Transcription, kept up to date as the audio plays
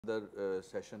another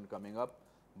session coming up.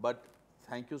 But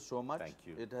thank you so much. Thank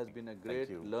you. It has been a great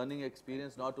learning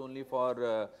experience, not only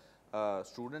for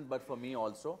students, but for me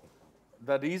also.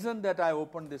 The reason that I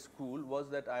opened this school was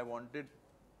that I wanted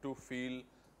to feel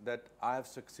that I have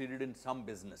succeeded in some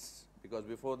business. Because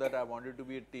before that, I wanted to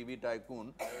be a TV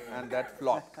tycoon, and that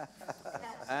flopped.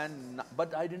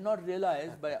 But I did not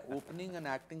realize by opening an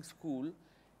acting school,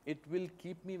 it will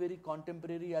keep me very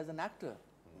contemporary as an actor.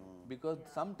 Because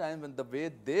sometimes when the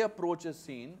way they approach a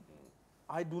scene,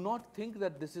 I do not think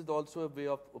that this is also a way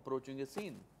of approaching a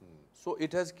scene. So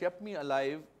it has kept me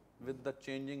alive with the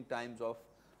changing times of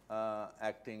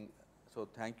acting. So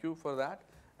thank you for that.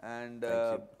 And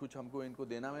कुछ हमको इनको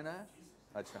देना मेना है?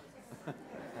 अच्छा.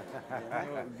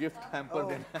 Gift hamper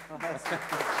देना. Thank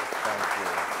you.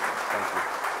 Thank you.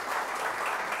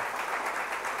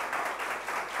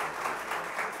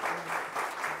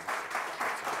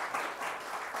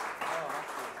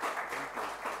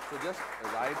 So just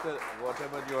write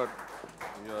whatever your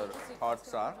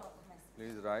thoughts are.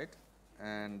 Please write.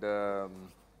 And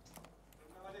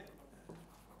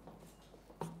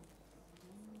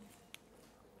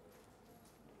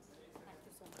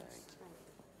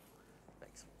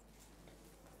Thanks.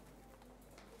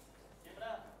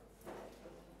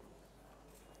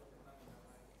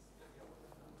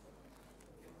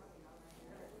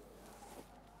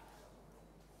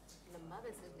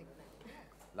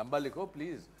 लंबा लिखो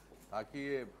प्लीज ताकि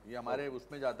ये हमारे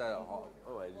उसमें जाता है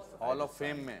हॉल ऑफ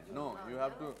फेम में. No you have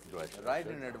to right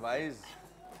an advice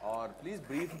और please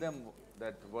brief them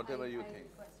that whatever you think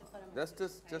just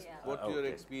what your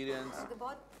experience.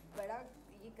 बहुत बड़ा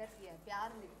ये कर दिया, प्यार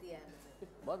लिख दिया है.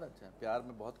 बहुत अच्छा है, प्यार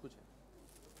में बहुत कुछ है.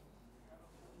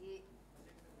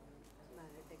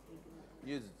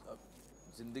 ये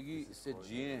जिंदगी से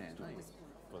जिए हैं ना.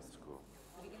 First go.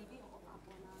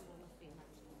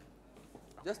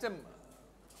 Just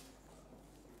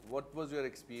what was your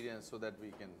experience so that we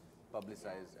can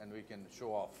publicize and we can show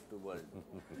off to world?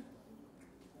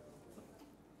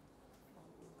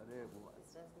 अरे वो आए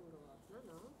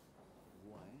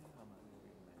हमारे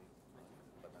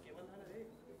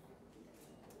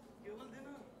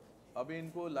अभी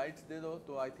इनको lights दे दो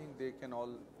तो I think they can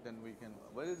all then we can.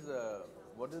 What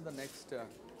is the next?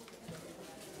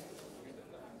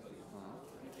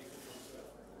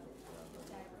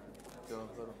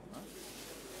 करो हाँ.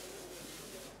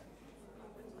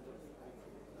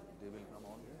 They will come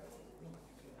on.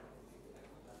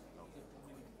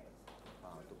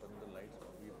 हाँ तो पर the lights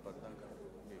ये पर्दा कर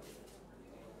ये.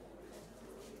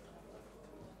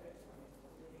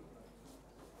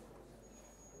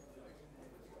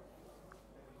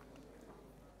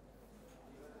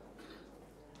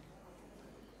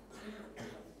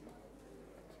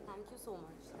 Thank you so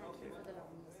much. Thank you for the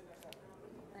love.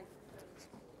 Thank you.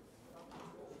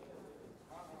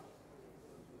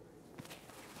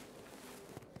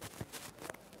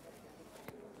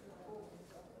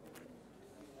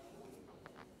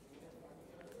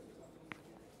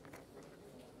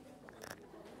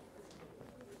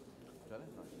 चले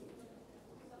ना.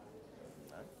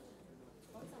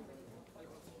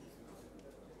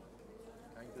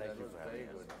 Thank you. That was very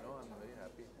good. No, I'm very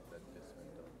happy that this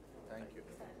went on. Thank you.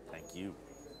 Thank you.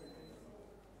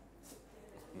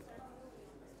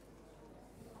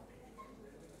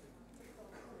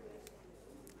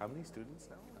 How many students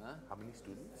now? Huh? How many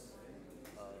students?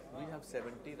 We have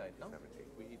 70 right now. 70.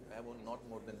 We have not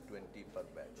more than 20 per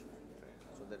batch.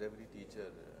 So that every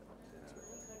teacher.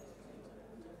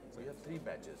 So we have 3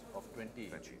 batches of 20 each.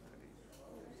 20.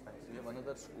 We have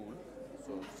another school.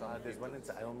 So some There's one in.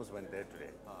 I almost went there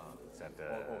today. It's at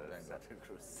thank God. Santa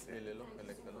Cruz. ले लो,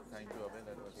 collect कर लो. Thank you, Abhay.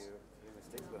 That was.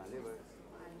 Mistakes बना लिए बस.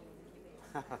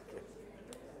 Okay.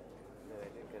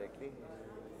 Correctly.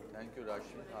 Thank you,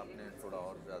 Rajshri. आपने थोड़ा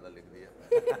और ज़्यादा लिख दिया.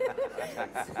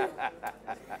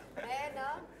 है ना,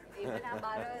 even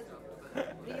हमारा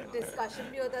brief discussion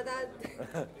भी होता था.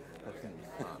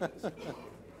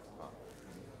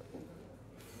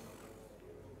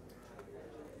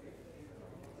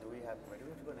 Where do we have to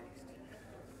go next?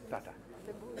 Tata.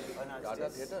 Tata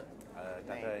Theatre.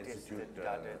 Tata Institute.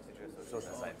 Tata Institute of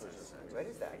Social Sciences. Where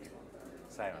is that?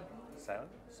 Sion. Sion?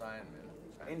 Sion.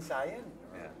 In Sion?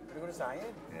 Yeah. You go to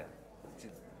Sion? Yeah.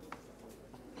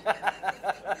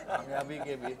 कामयाबी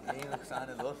के भी यही नुकसान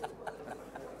है दोस्त.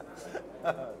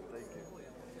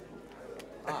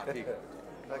 हाँ ठीक है.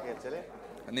 Okay, चले?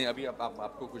 नहीं अभी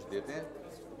आपको कुछ देते हैं.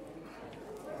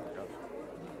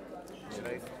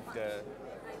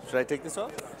 Should I take this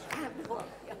off?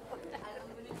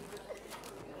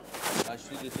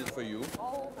 Rajshri, this is for you.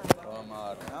 Oh my God. From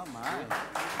our. Oh my.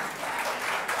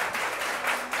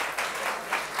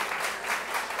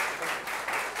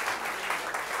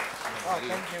 Oh,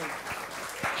 thank you.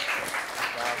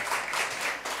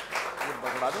 ये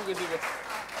पकड़ा दूँ किसी को?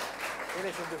 ये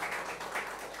ले सिद्धू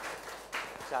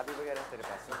चाबी वगैरह तेरे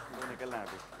पास है वो निकलना है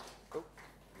अभी Cool.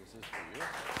 This is for you.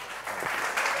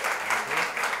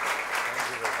 Thank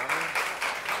you for coming.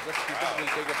 Just keep it.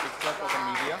 We'll take a picture for the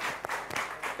media.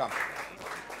 Come.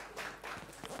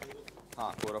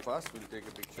 हाँ, four of us. We'll take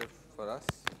a picture for us.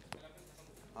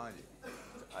 हाँ जी,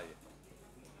 आइए.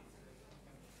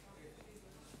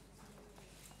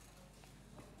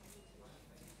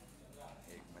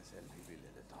 एक मैं सेल्फी भी ले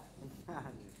लेता हूँ.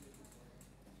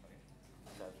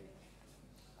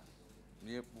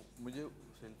 ये मुझे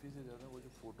सेल्फी से ज़्यादा वो जो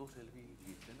फोटो सेल्फी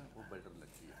खींचते हैं ना वो बेटर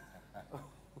लगती है.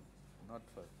 नॉट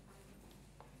फॉर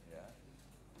या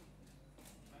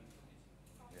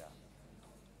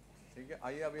ठीक है.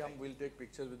 आइए अभी हम will take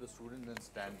pictures with the students and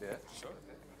stand there. सो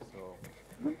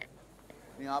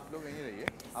नहीं आप लोग यहीं रहिए.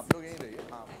 आप लोग यहीं रहिए.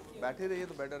 हाँ बैठे रहिए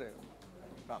तो बेटर है.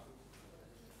 हाँ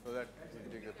so that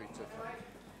will take the picture.